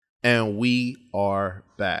And we are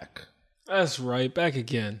back. That's right, back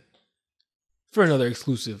again for another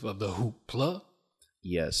exclusive of the Hoopla.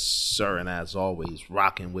 Yes, sir. And as always,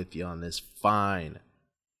 rocking with you on this fine,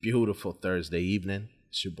 beautiful Thursday evening.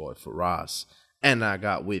 It's your boy Faraz. And I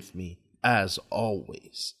got with me, as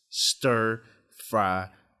always, Stir Fry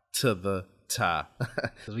to the Top.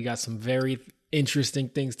 We got some very interesting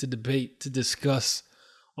things to debate, to discuss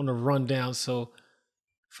on the rundown. So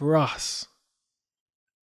for us,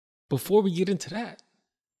 before we get into that,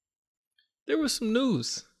 there was some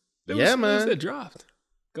news. There was some news that dropped.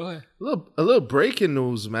 Go ahead. A little breaking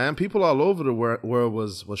news, man. People all over the world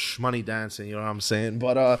was shmoney dancing, you know what I'm saying?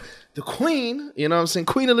 But the Queen, you know what I'm saying,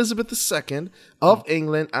 Queen Elizabeth II of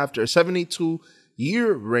England, after a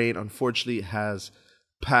 72-year reign, unfortunately has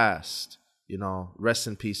passed. You know, rest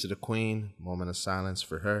in peace to the Queen. Moment of silence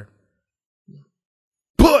for her.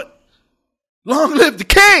 But long live the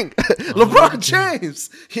King, LeBron James.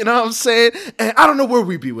 You know what I'm saying? And I don't know where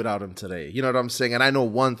we'd be without him today. You know what I'm saying? And I know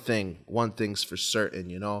one thing's for certain,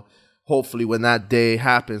 you know. Hopefully when that day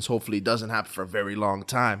happens, hopefully it doesn't happen for a very long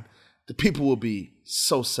time, the people will be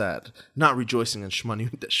so sad, not rejoicing and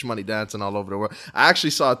shmoney dancing all over the world. I actually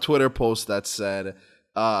saw a Twitter post that said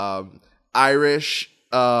Irish,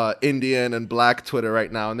 Indian, and Black Twitter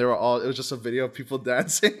right now. And it was just a video of people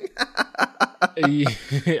dancing.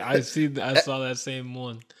 I saw that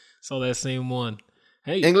same one.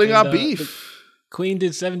 Hey, England got beef. Queen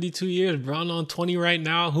did 72 years. Brown on 20 right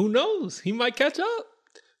now. Who knows? He might catch up.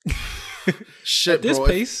 Shit, at this bro.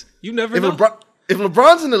 pace, you never know. If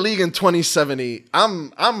LeBron's in the league in 2070, I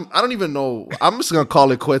don't even know. I'm just gonna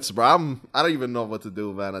call it quits, bro. I don't even know what to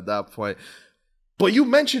do, man, at that point. But you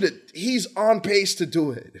mentioned it. He's on pace to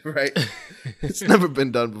do it, right? It's never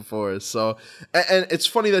been done before. So, and it's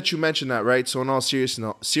funny that you mentioned that, right? So in all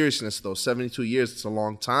seriousness, though, 72 years, it's a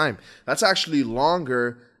long time. That's actually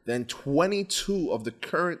longer than 22 of the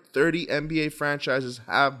current 30 NBA franchises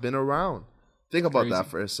have been around. Think about that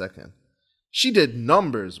for a second. She did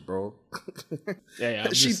numbers, bro. Yeah,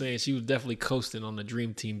 I'm just saying she was definitely coasting on the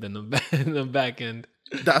dream team in the back end.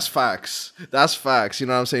 That's facts. You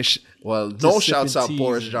know what I'm saying? No shouts out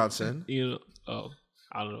Boris Johnson. You know,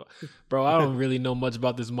 I don't know. Bro, I don't really know much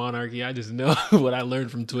about this monarchy. I just know what I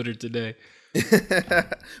learned from Twitter today.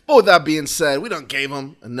 But with that being said, we done gave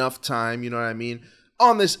him enough time, you know what I mean?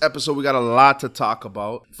 On this episode, we got a lot to talk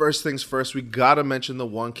about. First things first, we got to mention the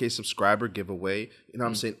 1K subscriber giveaway. You know what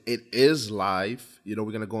I'm saying? It is live. You know,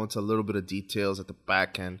 we're going to go into a little bit of details at the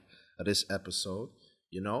back end of this episode,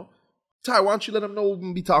 you know? Ty, why don't you let them know what we're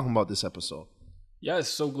going to be talking about this episode? Yeah,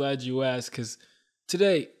 so glad you asked, because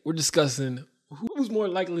today we're discussing who's more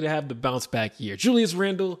likely to have the bounce back year, Julius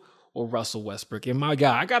Randle or Russell Westbrook. And my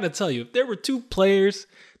guy, I got to tell you, if there were two players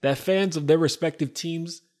that fans of their respective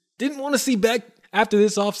teams didn't want to see back after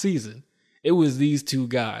this offseason, it was these two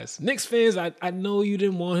guys. Knicks fans, I know you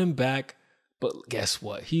didn't want him back, but guess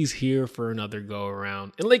what? He's here for another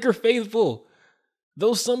go-around. And Laker faithful,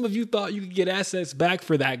 though some of you thought you could get assets back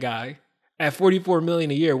for that guy at $44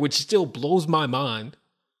 million a year, which still blows my mind,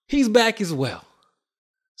 he's back as well.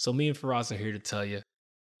 So me and Faraz are here to tell you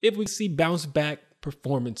if we see bounce-back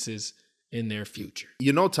performances in their future.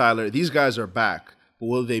 You know, Tyler, these guys are back. But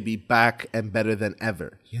will they be back and better than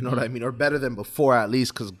ever? You know what I mean? Or better than before, at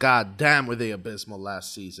least, because goddamn were they abysmal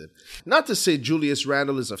last season. Not to say Julius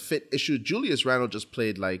Randle is a fit issue. Julius Randle just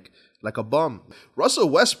played like a bum. Russell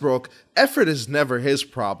Westbrook, effort is never his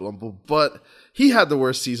problem, but he had the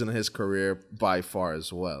worst season of his career by far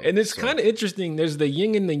as well. And it's kind of interesting. There's the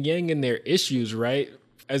yin and the yang in their issues, right?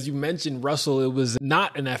 As you mentioned, Russell, it was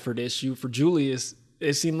not an effort issue. For Julius,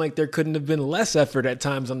 it seemed like there couldn't have been less effort at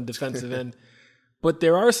times on the defensive end. But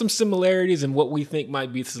there are some similarities in what we think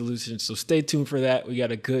might be the solution. So stay tuned for that. We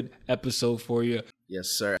got a good episode for you. Yes,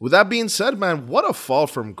 sir. With that being said, man, what a fall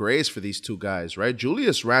from grace for these two guys, right?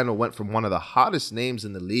 Julius Randle went from one of the hottest names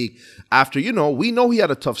in the league after, we know he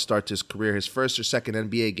had a tough start to his career. His first or second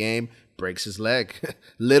NBA game breaks his leg.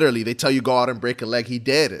 Literally, they tell you go out and break a leg. He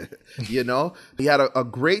did, He had a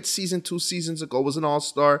great season 2 seasons ago, was an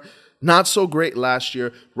all-star. Not so great last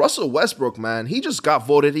year. Russell Westbrook, man, he just got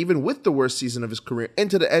voted, even with the worst season of his career,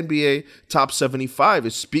 into the NBA top 75.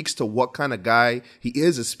 It speaks to what kind of guy he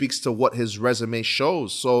is. It speaks to what his resume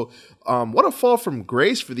shows. So what a fall from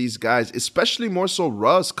grace for these guys, especially more so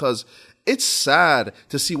Russ, because it's sad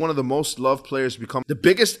to see one of the most loved players become the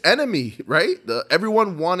biggest enemy, right?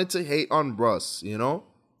 Everyone wanted to hate on Russ,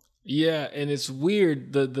 Yeah, and it's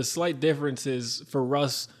weird. The slight difference is for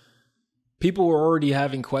Russ, people were already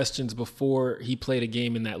having questions before he played a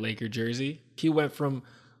game in that Laker jersey. He went from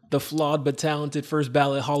the flawed but talented first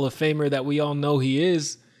ballot Hall of Famer that we all know he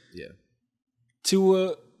is,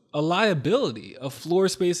 to a liability, a floor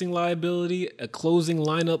spacing liability, a closing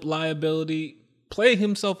lineup liability, playing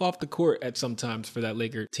himself off the court at sometimes for that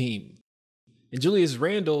Laker team. And Julius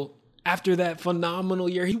Randle, after that phenomenal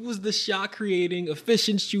year, he was the shot creating,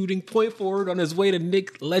 efficient shooting point forward on his way to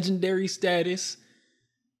Knick legendary status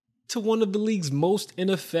to one of the league's most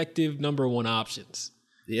ineffective number one options.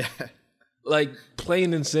 Yeah. Like,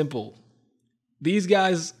 plain and simple. These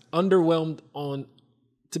guys underwhelmed on,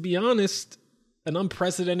 to be honest, an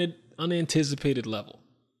unprecedented, unanticipated level,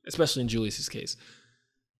 especially in Julius's case.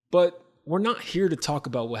 But we're not here to talk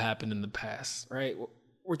about what happened in the past, right?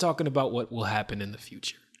 We're talking about what will happen in the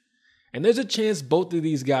future. And there's a chance both of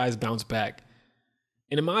these guys bounce back.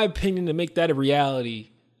 And in my opinion, to make that a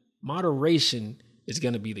reality, moderation is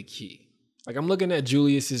going to be the key. Like, I'm looking at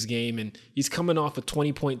Julius's game, and he's coming off a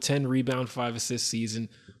 20-point, 10 rebound, 5 assist season.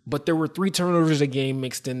 But there were 3 turnovers a game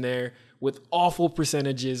mixed in there with awful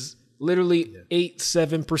percentages, literally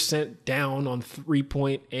 7% down on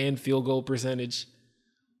 3-point and field goal percentage.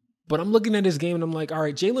 But I'm looking at his game, and I'm like, all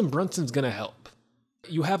right, Jalen Brunson's going to help.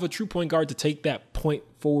 You have a true point guard to take that point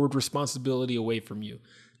forward responsibility away from you.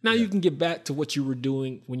 Now you can get back to what you were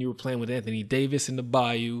doing when you were playing with Anthony Davis in the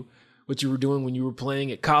Bayou, what you were doing when you were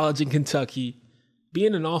playing at college in Kentucky,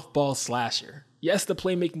 being an off-ball slasher. Yes, the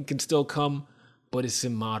playmaking can still come, but it's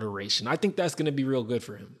in moderation. I think that's going to be real good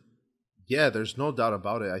for him. Yeah, there's no doubt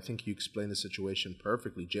about it. I think you explained the situation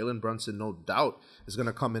perfectly. Jalen Brunson, no doubt, is going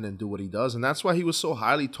to come in and do what he does. And that's why he was so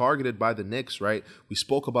highly targeted by the Knicks, right? We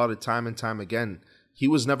spoke about it time and time again. He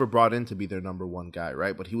was never brought in to be their number one guy,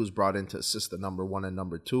 right? But he was brought in to assist the number one and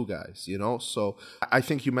number two guys, you know? So I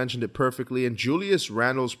think you mentioned it perfectly. And Julius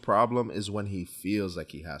Randle's problem is when he feels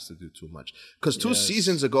like he has to do too much. Because 2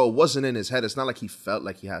 seasons ago, it wasn't in his head. It's not like he felt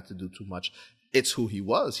like he had to do too much. It's who he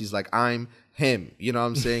was. He's like, I'm him. You know what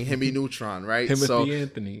I'm saying? Himmy Neutron, right?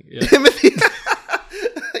 Anthony. Yeah.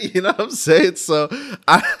 You know what I'm saying? So,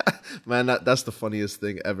 that's the funniest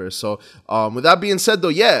thing ever. So, with that being said, though,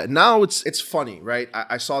 yeah, now it's funny, right?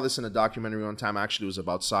 I saw this in a documentary one time. Actually, it was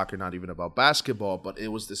about soccer, not even about basketball. But it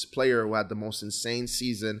was this player who had the most insane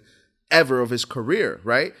season ever of his career,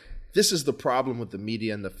 right? This is the problem with the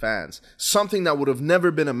media and the fans. Something that would have never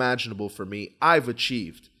been imaginable for me, I've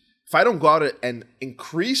achieved. If I don't go out and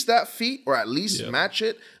increase that feat or at least match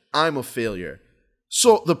it, I'm a failure.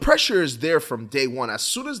 So the pressure is there from day one. As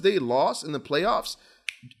soon as they lost in the playoffs,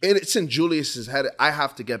 it's in Julius's head. I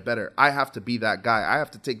have to get better. I have to be that guy. I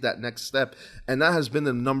have to take that next step. And that has been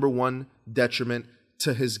the number one detriment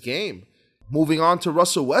to his game. Moving on to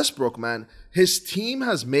Russell Westbrook, man. His team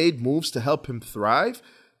has made moves to help him thrive.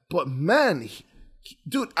 But man,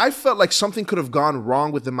 dude, I felt like something could have gone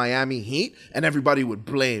wrong with the Miami Heat and everybody would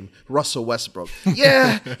blame Russell Westbrook.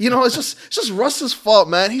 Yeah, it's just Russ's fault,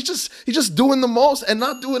 man. He's just doing the most and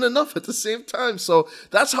not doing enough at the same time. So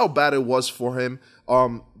that's how bad it was for him.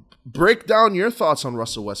 Break down your thoughts on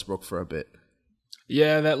Russell Westbrook for a bit.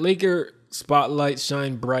 Yeah, that Laker spotlight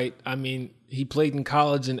shined bright. I mean, he played in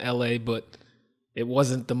college in LA, but it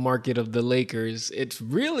wasn't the market of the Lakers. It's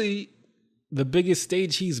really the biggest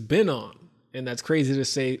stage he's been on. And that's crazy to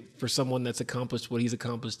say for someone that's accomplished what he's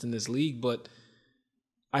accomplished in this league. But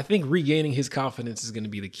I think regaining his confidence is going to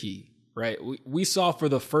be the key, right? We saw for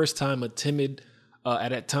the first time a timid,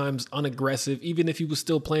 at times unaggressive, even if he was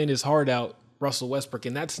still playing his heart out, Russell Westbrook.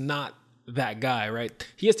 And that's not that guy, right?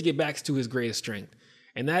 He has to get back to his greatest strength.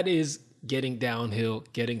 And that is getting downhill,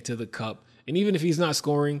 getting to the cup. And even if he's not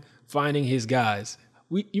scoring, finding his guys.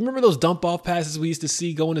 You remember those dump-off passes we used to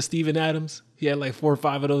see going to Steven Adams? He had like 4 or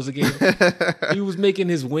 5 of those a game. He was making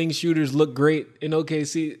his wing shooters look great in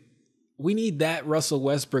OKC. We need that Russell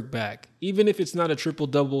Westbrook back. Even if it's not a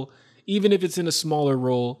triple-double, even if it's in a smaller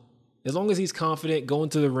role, as long as he's confident, going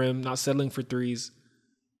to the rim, not settling for threes,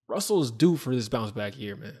 Russell is due for this bounce-back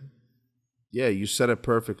year, man. Yeah, you said it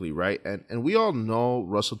perfectly, right? And we all know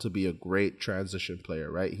Russell to be a great transition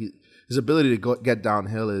player, right? His ability to get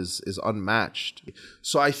downhill is unmatched.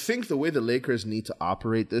 So I think the way the Lakers need to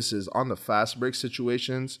operate this is on the fast break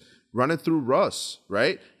situations, run it through Russ,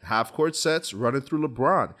 right? Half-court sets, run it through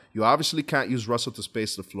LeBron. You obviously can't use Russell to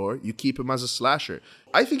space the floor. You keep him as a slasher.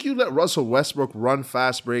 I think you let Russell Westbrook run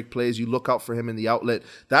fast break plays. You look out for him in the outlet.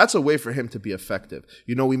 That's a way for him to be effective.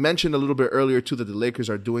 We mentioned a little bit earlier, too, that the Lakers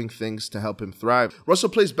are doing things to help him thrive. Russell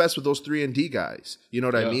plays best with those 3-and-D guys. You know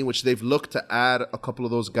what I mean? Which they've looked to add a couple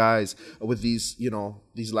of those guys with these,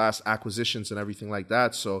 these last acquisitions and everything like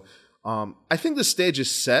that. So I think the stage is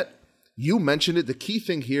set. You mentioned it. The key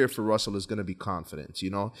thing here for Russell is going to be confidence.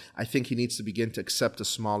 I think he needs to begin to accept a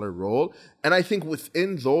smaller role. And I think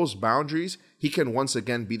within those boundaries, he can once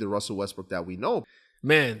again be the Russell Westbrook that we know.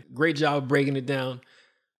 Man, great job breaking it down.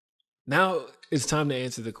 Now it's time to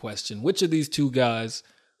answer the question. Which of these two guys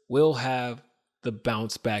will have the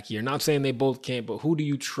bounce back year? Not saying they both can't, but who do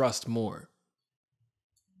you trust more?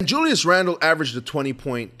 Julius Randle averaged a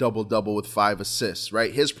 20-point double-double with 5 assists,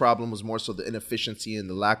 right? His problem was more so the inefficiency and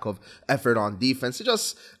the lack of effort on defense. It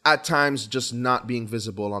just, at times, just not being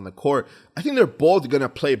visible on the court. I think they're both going to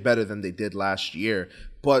play better than they did last year.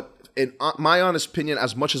 But in my honest opinion,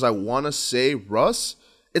 as much as I want to say Russ,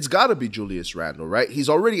 it's got to be Julius Randle, right? He's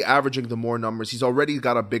already averaging the more numbers. He's already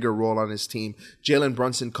got a bigger role on his team. Jalen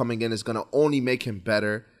Brunson coming in is going to only make him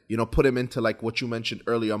better. You know, put him into, like what you mentioned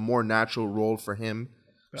earlier, a more natural role for him.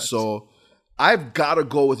 Right. So I've got to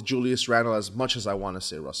go with Julius Randle as much as I want to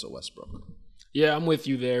say Russell Westbrook. Yeah, I'm with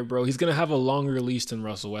you there, bro. He's going to have a longer leash than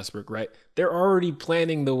Russell Westbrook, right? They're already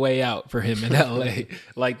planning the way out for him in LA.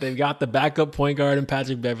 Like, they've got the backup point guard and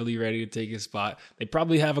Patrick Beverley ready to take his spot. They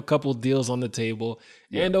probably have a couple deals on the table.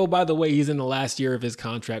 Yeah. And, oh, by the way, he's in the last year of his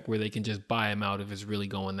contract where they can just buy him out if it's really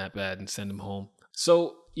going that bad and send him home.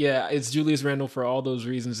 So, yeah, it's Julius Randle for all those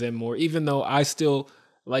reasons and more, even though I still,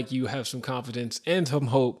 like you, have some confidence and some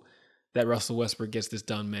hope that Russell Westbrook gets this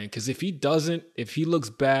done, man. Because if he doesn't, if he looks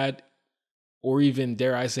bad, or even,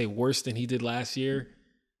 dare I say, worse than he did last year,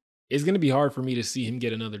 it's going to be hard for me to see him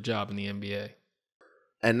get another job in the NBA.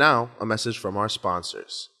 And now, a message from our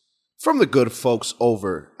sponsors. From the good folks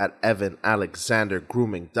over at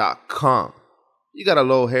EvanAlexanderGrooming.com. You got a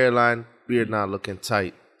low hairline, beard not looking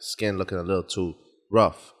tight, skin looking a little too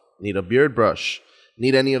rough, need a beard brush,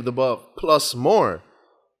 need any of the above, plus more.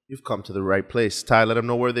 You've come to the right place. Ty, let them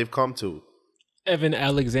know where they've come to.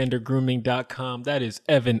 EvanAlexanderGrooming.com. That is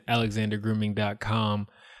EvanAlexanderGrooming.com.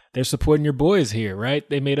 They're supporting your boys here, right?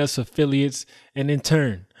 They made us affiliates, and in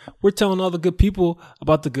turn, we're telling all the good people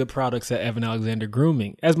about the good products at Evan Alexander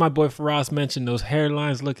Grooming. As my boy Faraz mentioned, those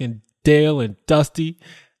hairlines looking stale and dusty,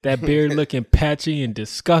 that beard looking patchy and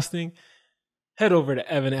disgusting. Head over to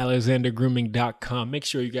EvanAlexanderGrooming.com. Make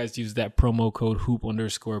sure you guys use that promo code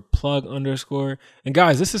hoop_plug_. And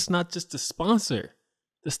guys, this is not just a sponsor.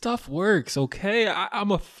 The stuff works, okay?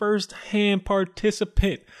 I'm a first-hand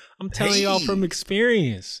participant. I'm telling y'all from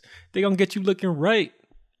experience. They're going to get you looking right.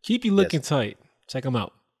 Keep you looking tight. Check them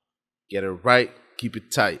out. Get it right. Keep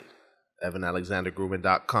it tight.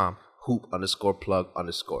 EvanAlexanderGrooming.com.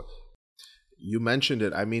 Hoop_plug_. You mentioned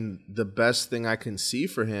it. I mean, the best thing I can see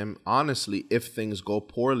for him, honestly, if things go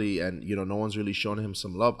poorly and, you know, no one's really showing him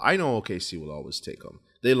some love, I know OKC will always take him.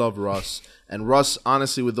 They love Russ. And Russ,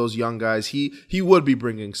 honestly, with those young guys, he would be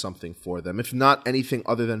bringing something for them, if not anything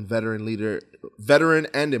other than veteran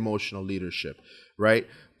and emotional leadership, right?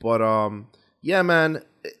 But, yeah, man,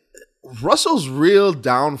 Russell's real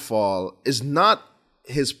downfall is not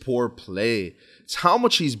his poor play. It's how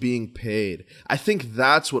much he's being paid. I think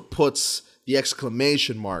that's what puts the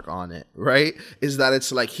exclamation mark on it, right? Is that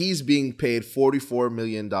it's like he's being paid $44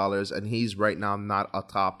 million and he's right now not a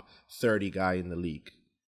top 30 guy in the league.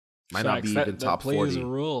 Might not be even top 40. That plays a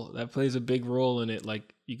role. That plays a big role in it.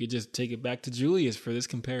 Like, you could just take it back to Julius for this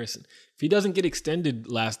comparison. If he doesn't get extended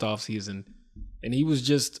last offseason and he was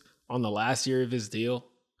just on the last year of his deal,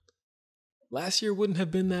 last year wouldn't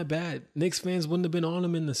have been that bad. Knicks fans wouldn't have been on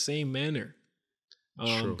him in the same manner.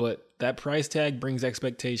 But that price tag brings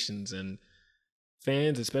expectations, and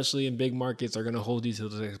fans, especially in big markets, are going to hold you to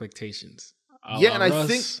those expectations. Yeah, and I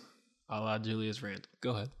think a la Julius Randle.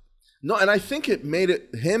 Go ahead. No, and I think it made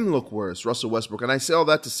him look worse, Russell Westbrook. And I say all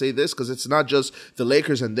that to say this because it's not just the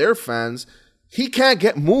Lakers and their fans. He can't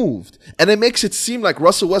get moved. And it makes it seem like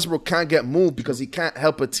Russell Westbrook can't get moved because he can't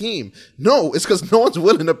help a team. No, it's because no one's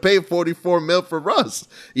willing to pay $44 million for Russ.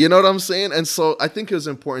 You know what I'm saying? And so I think it was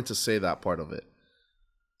important to say that part of it.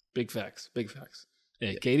 Big facts. Big facts.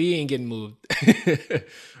 Yeah, KD ain't getting moved.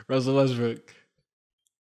 Russell Westbrook,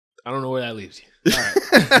 I don't know where that leaves you. All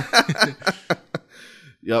right.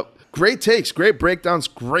 Yep. Great takes, great breakdowns,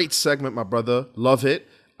 great segment, my brother. Love it.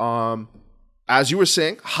 As you were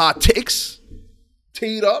saying, hot takes.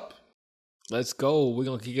 Teed up. Let's go. We're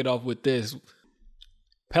going to kick it off with this.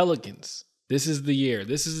 Pelicans. This is the year.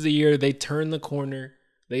 This is the year they turn the corner.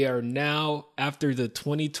 They are now, after the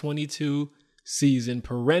 2022 season,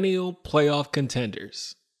 perennial playoff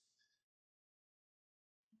contenders.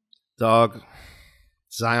 Dog,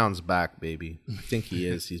 Zion's back, baby. I think he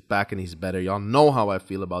is. He's back and he's better. Y'all know how I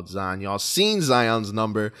feel about Zion. Y'all seen Zion's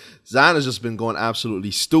number. Zion has just been going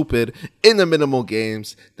absolutely stupid in the minimal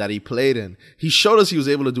games that he played in. He showed us he was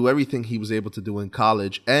able to do everything he was able to do in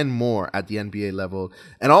college and more at the NBA level.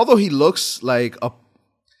 And although he looks like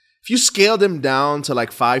if you scaled him down to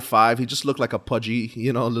like 5'5", he just looked like a pudgy,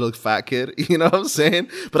 little fat kid. You know what I'm saying?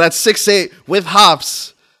 But at 6'8", with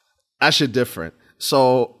hops, that shit different.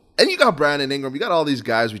 So And you got Brandon Ingram. You got all these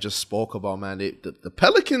guys we just spoke about, man. The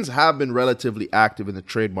Pelicans have been relatively active in the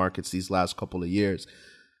trade markets these last couple of years.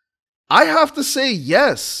 I have to say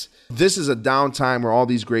yes. This is a downtime where all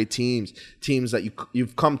these great teams that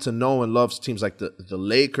you've come to know and love, teams like the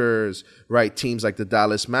Lakers, right? Teams like the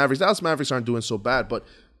Dallas Mavericks. Dallas Mavericks aren't doing so bad, but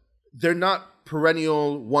they're not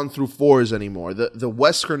perennial 1 through 4s anymore. The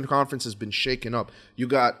Western Conference has been shaken up. You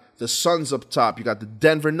got the Suns up top. You got the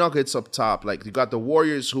Denver Nuggets up top. Like, you got the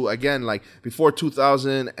Warriors, who, again, like before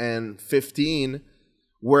 2015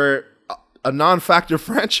 were a non-factor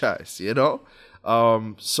franchise, you know?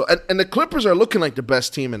 So the Clippers are looking like the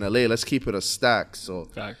best team in LA. Let's keep it a stack. So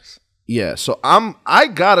facts. Yeah, so I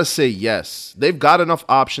gotta say yes. They've got enough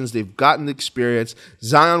options. They've gotten the experience.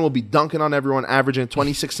 Zion will be dunking on everyone, averaging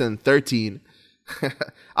 26 and 13.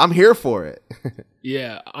 I'm here for it.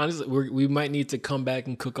 Yeah, honestly, we might need to come back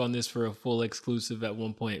and cook on this for a full exclusive at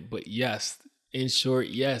one point. But yes, in short,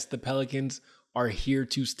 yes, the Pelicans are here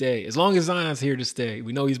to stay. As long as Zion's here to stay.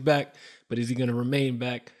 We know he's back, but is he going to remain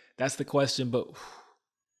back? That's the question. But,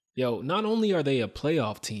 yo, not only are they a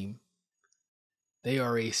playoff team, they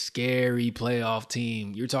are a scary playoff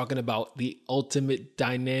team. You're talking about the ultimate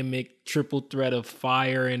dynamic triple threat of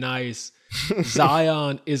fire and ice.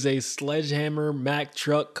 Zion is a sledgehammer Mack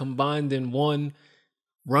truck combined in one,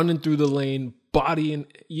 running through the lane, bodying.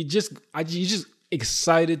 You just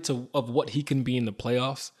excited of what he can be in the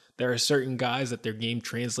playoffs. There are certain guys that their game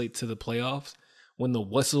translates to the playoffs. When the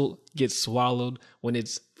whistle gets swallowed, when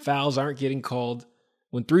its fouls aren't getting called,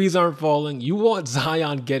 when threes aren't falling, you want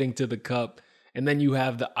Zion getting to the cup. And then you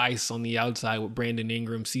have the ice on the outside with Brandon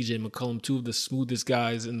Ingram, CJ McCollum, two of the smoothest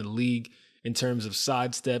guys in the league in terms of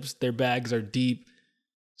side steps. Their bags are deep,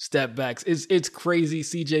 step backs. It's crazy.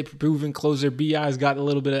 CJ proven closer. BI's got a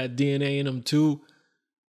little bit of that DNA in him too.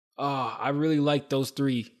 I really like those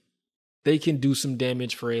three. They can do some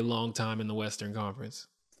damage for a long time in the Western Conference.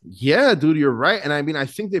 Yeah, dude, you're right. And I mean, I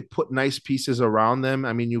think they put nice pieces around them.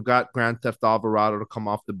 I mean, you got Grand Theft Alvarado to come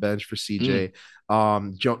off the bench for CJ.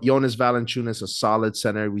 Jonas Valanciunas, a solid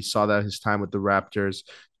center. We saw that his time with the Raptors.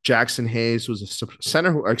 Jackson Hayes was a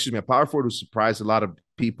power forward who surprised a lot of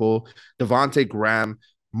people. Devontae Graham,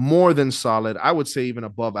 more than solid. I would say even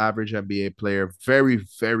above average NBA player. Very,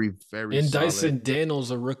 very, very and solid. Dyson Daniels,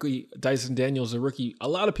 a rookie. A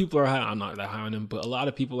lot of people are high. I'm not that high on him, but a lot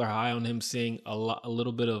of people are high on him, seeing a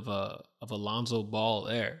little bit of Alonzo Ball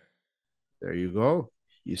there. There you go.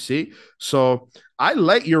 You see? So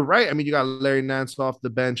you're right. I mean, you got Larry Nance off the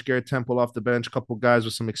bench, Garrett Temple off the bench, a couple guys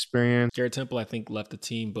with some experience. Garrett Temple, I think, left the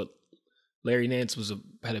team, but Larry Nance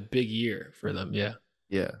had a big year for them. Yeah.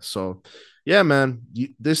 Yeah. So, yeah, man,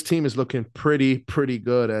 this team is looking pretty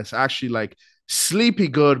good. It's actually like sleepy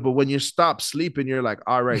good, but when you stop sleeping, you're like,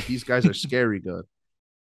 all right, these guys are scary good.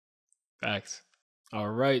 Facts. All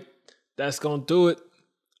right. That's going to do it.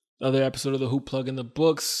 Another episode of the Hoop Plug in the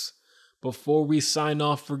books. Before we sign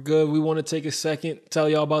off for good, we want to take a second, tell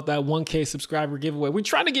y'all about that 1K subscriber giveaway. We're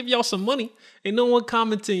trying to give y'all some money. Ain't no one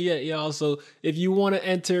commenting yet, y'all. So if you want to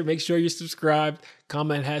enter, make sure you're subscribed.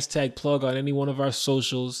 Comment #plug on any one of our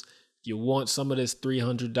socials. You want some of this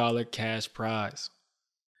 $300 cash prize.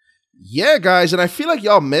 Yeah, guys, and I feel like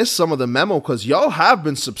y'all missed some of the memo because y'all have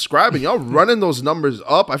been subscribing. Y'all running those numbers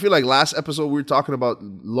up. I feel like last episode we were talking about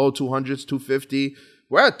low 200s, 250.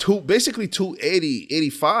 We're at basically 280,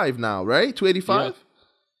 85 now, right? 285? Yeah.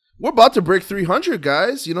 We're about to break 300,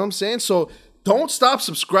 guys. You know what I'm saying? So don't stop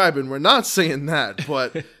subscribing. We're not saying that.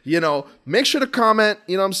 But, make sure to comment,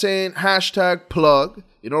 you know what I'm saying? #plug.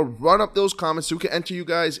 Run up those comments so we can enter you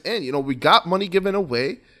guys in. We got money given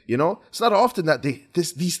away. It's not often that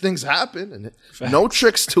these things happen. And no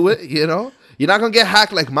tricks to it, You're not going to get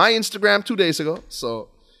hacked like my Instagram 2 days ago. So.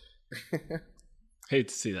 Hate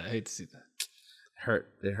to see that.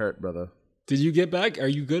 It hurt, brother. Did you get back? Are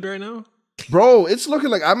you good right now? Bro, it's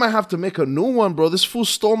looking like I might have to make a new one, bro. This fool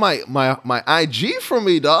stole my IG from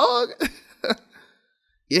me, dog.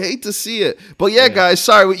 You hate to see it. But yeah, guys,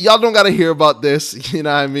 sorry. Y'all don't got to hear about this. You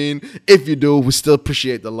know what I mean? If you do, we still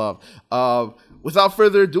appreciate the love. Without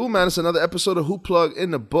further ado, man, it's another episode of Hoop Plug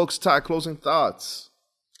in the books. Ty, closing thoughts.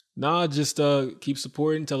 Nah, just keep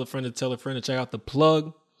supporting. Tell a friend to check out the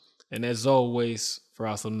plug. And as always, for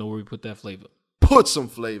us to know where we put that flavor. Put some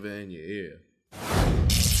flavor in your ear.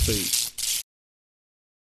 Peace.